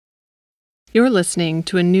You're listening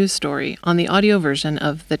to a news story on the audio version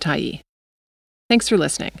of The Tyee. Thanks for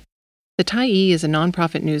listening. The Tyee is a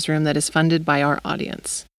nonprofit newsroom that is funded by our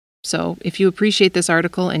audience. So, if you appreciate this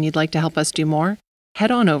article and you'd like to help us do more,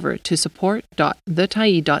 head on over to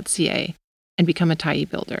support.thetyee.ca and become a Tyee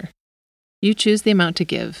builder. You choose the amount to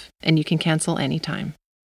give, and you can cancel anytime.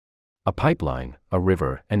 A Pipeline, a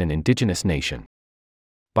River, and an Indigenous Nation.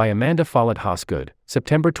 By Amanda Follett Hosgood,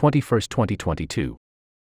 September 21, 2022.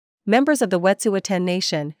 Members of the Wet'suwet'en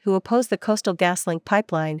Nation who oppose the Coastal GasLink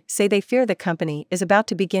pipeline say they fear the company is about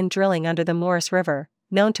to begin drilling under the Morris River,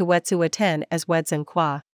 known to Wet'suwet'en as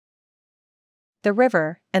Wedzin-Kwa. The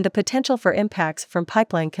river, and the potential for impacts from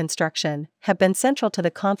pipeline construction, have been central to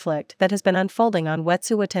the conflict that has been unfolding on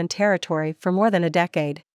Wet'suwet'en territory for more than a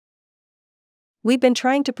decade. "We've been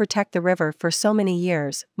trying to protect the river for so many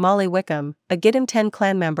years," Molly Wickham, a Gidimt'en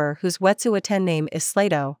clan member whose Wet'suwet'en name is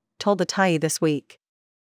Slato, told the Tyee this week.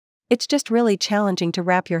 "It's just really challenging to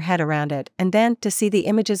wrap your head around it and then to see the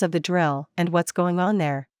images of the drill and what's going on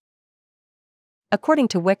there." According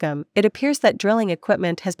to Wickham, it appears that drilling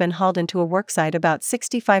equipment has been hauled into a worksite about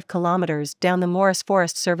 65 kilometers down the Morris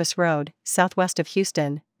Forest Service Road, southwest of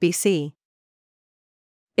Houston, BC.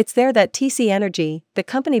 It's there that TC Energy, the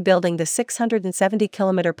company building the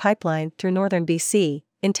 670-kilometer pipeline through northern BC,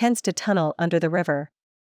 intends to tunnel under the river.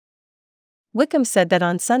 Wickham said that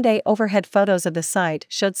on Sunday overhead photos of the site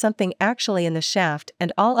showed something actually in the shaft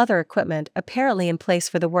and all other equipment apparently in place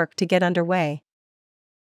for the work to get underway.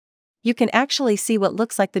 "You can actually see what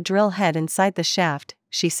looks like the drill head inside the shaft,"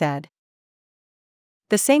 she said.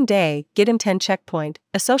 The same day, Gidimt'en Checkpoint,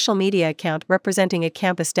 a social media account representing a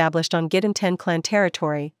camp established on Gidimt'en clan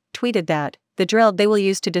territory, tweeted that the drill they will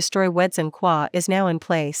use to destroy Wedzin-Kwa is now in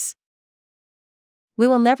place. "We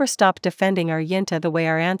will never stop defending our Yinta the way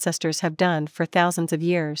our ancestors have done for thousands of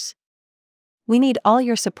years. We need all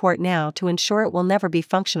your support now to ensure it will never be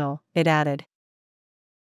functional," it added.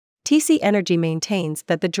 TC Energy maintains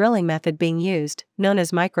that the drilling method being used, known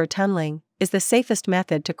as micro-tunneling, is the safest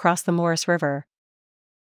method to cross the Morris River.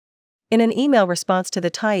 In an email response to the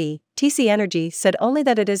Tyee, TC Energy said only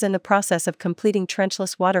that it is in the process of completing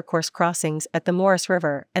trenchless watercourse crossings at the Morris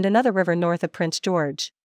River and another river north of Prince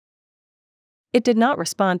George. It did not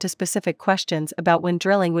respond to specific questions about when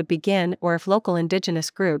drilling would begin or if local Indigenous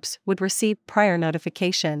groups would receive prior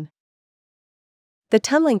notification. The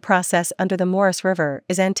tunneling process under the Morris River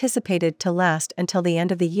is anticipated to last until the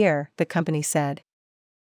end of the year, the company said.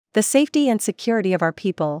 "The safety and security of our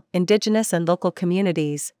people, Indigenous and local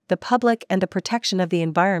communities, the public and the protection of the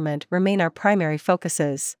environment remain our primary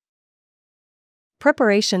focuses."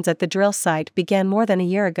 Preparations at the drill site began more than a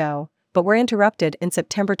year ago, but were interrupted in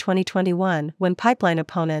September 2021 when pipeline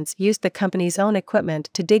opponents used the company's own equipment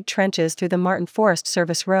to dig trenches through the Martin Forest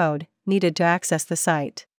Service Road, needed to access the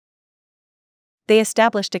site. They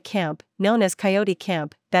established a camp, known as Coyote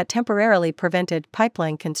Camp, that temporarily prevented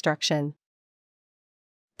pipeline construction.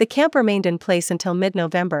 The camp remained in place until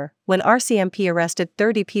mid-November, when RCMP arrested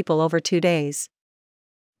 30 people over 2 days.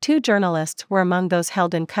 2 journalists were among those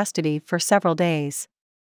held in custody for several days.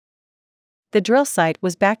 The drill site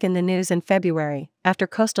was back in the news in February, after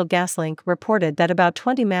Coastal GasLink reported that about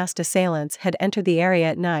 20 masked assailants had entered the area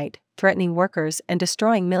at night, threatening workers and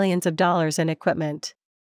destroying millions of dollars in equipment.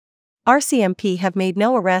 RCMP have made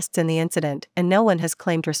no arrests in the incident and no one has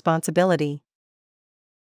claimed responsibility.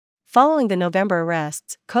 Following the November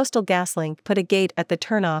arrests, Coastal GasLink put a gate at the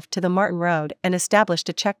turnoff to the Martin Road and established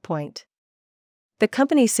a checkpoint. The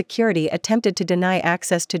company's security attempted to deny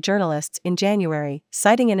access to journalists in January,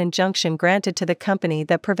 citing an injunction granted to the company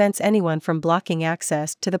that prevents anyone from blocking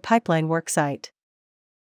access to the pipeline worksite.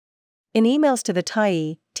 In emails to the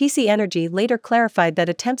Tyee, TC Energy later clarified that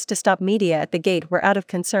attempts to stop media at the gate were out of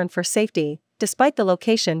concern for safety, despite the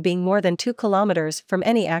location being more than 2 kilometers from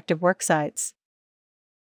any active worksites.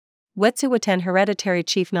 Wet'suwet'en Hereditary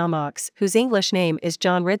Chief Namox, whose English name is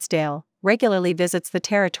John Ridsdale, regularly visits the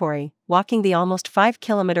territory, walking the almost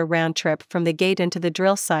 5-kilometer round trip from the gate into the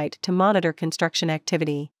drill site to monitor construction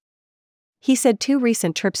activity. He said 2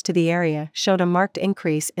 recent trips to the area showed a marked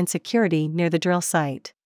increase in security near the drill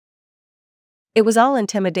site. "It was all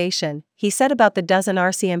intimidation," he said about the dozen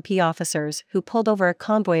RCMP officers who pulled over a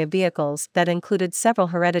convoy of vehicles that included several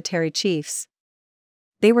hereditary chiefs.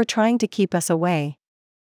 "They were trying to keep us away.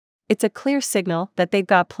 It's a clear signal that they've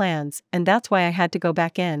got plans, and that's why I had to go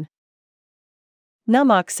back in."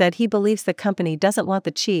 Namox said he believes the company doesn't want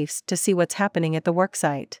the chiefs to see what's happening at the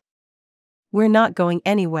worksite. "We're not going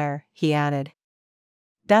anywhere," he added.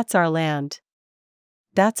 "That's our land.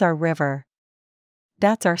 That's our river.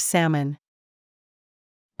 That's our salmon."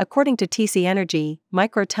 According to TC Energy,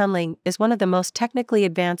 microtunneling is one of the most technically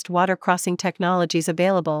advanced water crossing technologies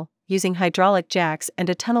available, using hydraulic jacks and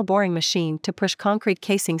a tunnel boring machine to push concrete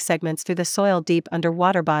casing segments through the soil deep under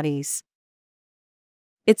water bodies.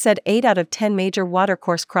 It said 8 out of 10 major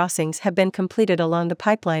watercourse crossings have been completed along the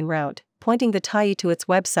pipeline route, pointing the Tyee to its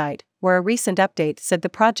website, where a recent update said the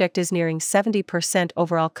project is nearing 70%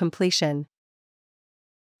 overall completion.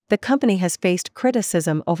 The company has faced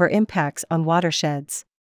criticism over impacts on watersheds.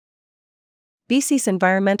 BC's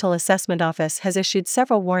Environmental Assessment Office has issued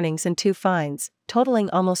several warnings and 2 fines, totaling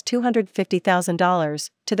almost $250,000,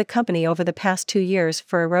 to the company over the past 2 years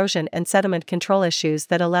for erosion and sediment control issues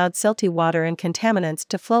that allowed silty water and contaminants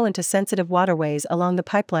to flow into sensitive waterways along the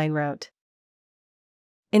pipeline route.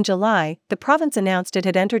 In July, the province announced it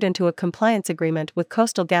had entered into a compliance agreement with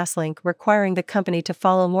Coastal GasLink requiring the company to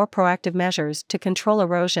follow more proactive measures to control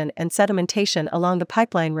erosion and sedimentation along the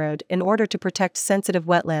pipeline road in order to protect sensitive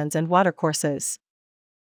wetlands and watercourses.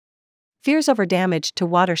 Fears over damage to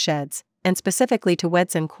watersheds, and specifically to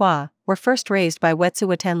Wedzin-Kwa, were first raised by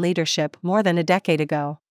Wet'suwet'en leadership more than a decade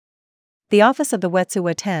ago. The Office of the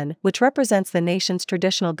Wet'suwet'en, which represents the nation's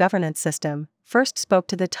traditional governance system, first spoke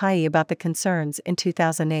to the Tyee about the concerns in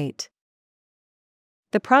 2008.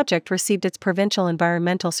 The project received its provincial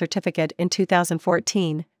environmental certificate in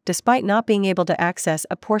 2014, despite not being able to access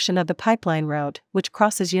a portion of the pipeline route, which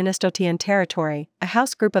crosses Unistotian territory, a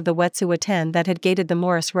house group of the Wet'suwet'en that had gated the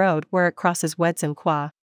Morris Road where it crosses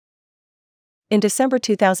Wedzin-Kwa. In December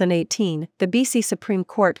 2018, the BC Supreme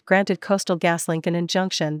Court granted Coastal GasLink an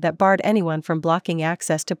injunction that barred anyone from blocking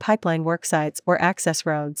access to pipeline worksites or access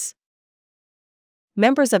roads.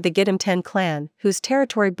 Members of the Gidimt'en clan, whose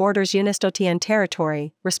territory borders Unistotian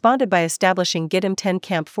territory, responded by establishing Gidimt'en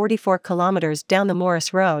Camp 44 kilometers down the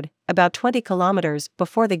Morris Road, about 20 kilometers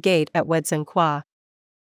before the gate at Wedzin-Kwa.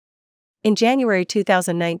 In January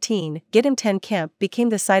 2019, Gidimt'en Camp became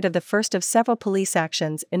the site of the first of several police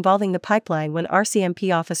actions involving the pipeline when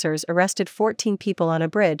RCMP officers arrested 14 people on a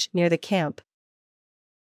bridge near the camp.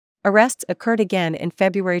 Arrests occurred again in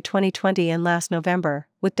February 2020 and last November,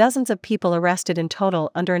 with dozens of people arrested in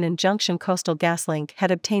total under an injunction Coastal GasLink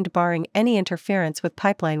had obtained barring any interference with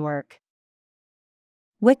pipeline work.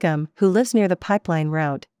 Wickham, who lives near the pipeline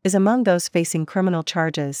route, is among those facing criminal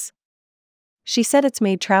charges. She said it's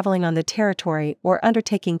made traveling on the territory or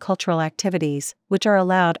undertaking cultural activities, which are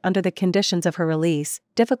allowed under the conditions of her release,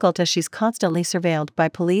 difficult as she's constantly surveilled by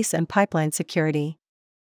police and pipeline security.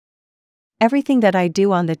 Everything that I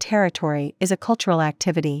do on the territory is a cultural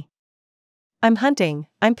activity. I'm hunting,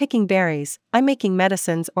 I'm picking berries, I'm making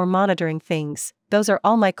medicines or monitoring things, those are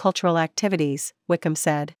all my cultural activities, Wickham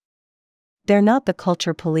said. They're not the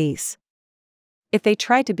culture police. If they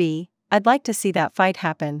try to be, I'd like to see that fight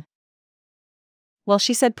happen. While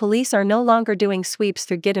she said police are no longer doing sweeps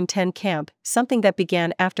through Gidimt'en Camp, something that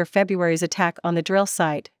began after February's attack on the drill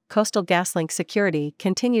site, Coastal GasLink security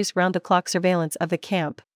continues round-the-clock surveillance of the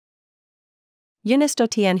camp.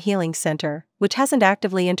 Unistotian Healing Center, which hasn't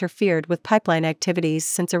actively interfered with pipeline activities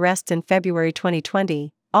since arrests in February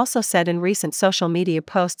 2020, also said in recent social media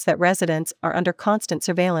posts that residents are under constant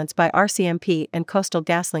surveillance by RCMP and Coastal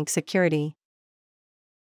GasLink security.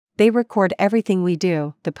 They record everything we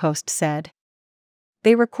do, the post said.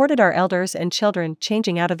 They recorded our elders and children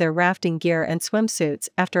changing out of their rafting gear and swimsuits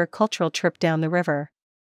after a cultural trip down the river.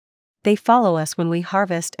 They follow us when we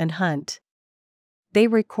harvest and hunt. They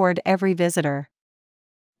record every visitor.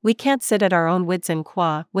 We can't sit at our own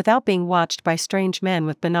Wedzin-Kwa without being watched by strange men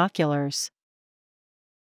with binoculars.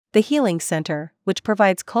 The Healing Center, which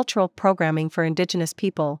provides cultural programming for Indigenous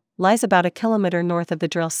people, lies about a kilometer north of the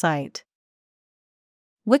drill site.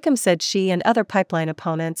 Wickham said she and other pipeline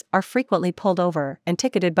opponents are frequently pulled over and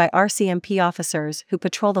ticketed by RCMP officers who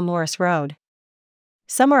patrol the Morris Road.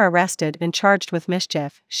 Some are arrested and charged with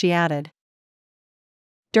mischief, she added.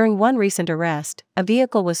 During one recent arrest, a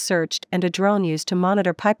vehicle was searched and a drone used to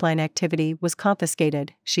monitor pipeline activity was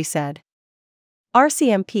confiscated, she said.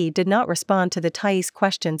 RCMP did not respond to the Tyee's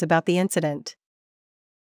questions about the incident.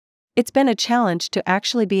 It's been a challenge to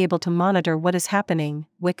actually be able to monitor what is happening,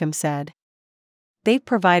 Wickham said. They've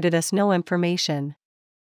provided us no information.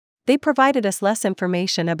 They provided us less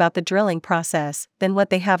information about the drilling process than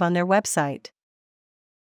what they have on their website.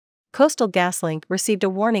 Coastal GasLink received a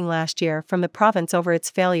warning last year from the province over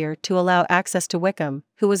its failure to allow access to Wickham,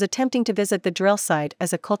 who was attempting to visit the drill site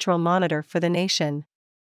as a cultural monitor for the nation.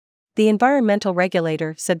 The environmental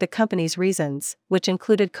regulator said the company's reasons, which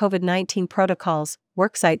included COVID-19 protocols,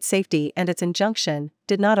 worksite safety and its injunction,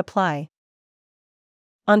 did not apply.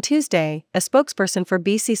 On Tuesday, a spokesperson for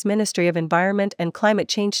BC's Ministry of Environment and Climate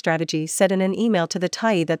Change Strategy said in an email to the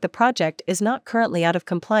Tyee that the project is not currently out of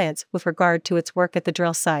compliance with regard to its work at the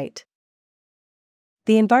drill site.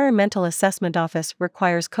 The Environmental Assessment Office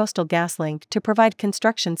requires Coastal GasLink to provide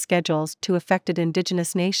construction schedules to affected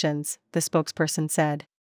Indigenous nations, the spokesperson said.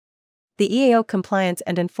 The EAO Compliance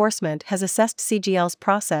and Enforcement has assessed CGL's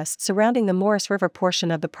process surrounding the Morris River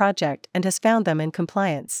portion of the project and has found them in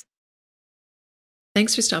compliance.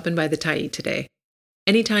 Thanks for stopping by the Tyee today.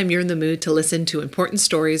 Anytime you're in the mood to listen to important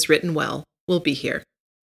stories written well, we'll be here.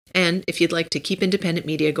 And if you'd like to keep independent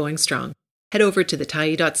media going strong, head over to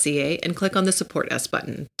thetyee.ca and click on the Support Us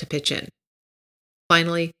button to pitch in.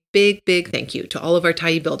 Finally, big thank you to all of our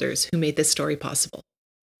Tyee builders who made this story possible.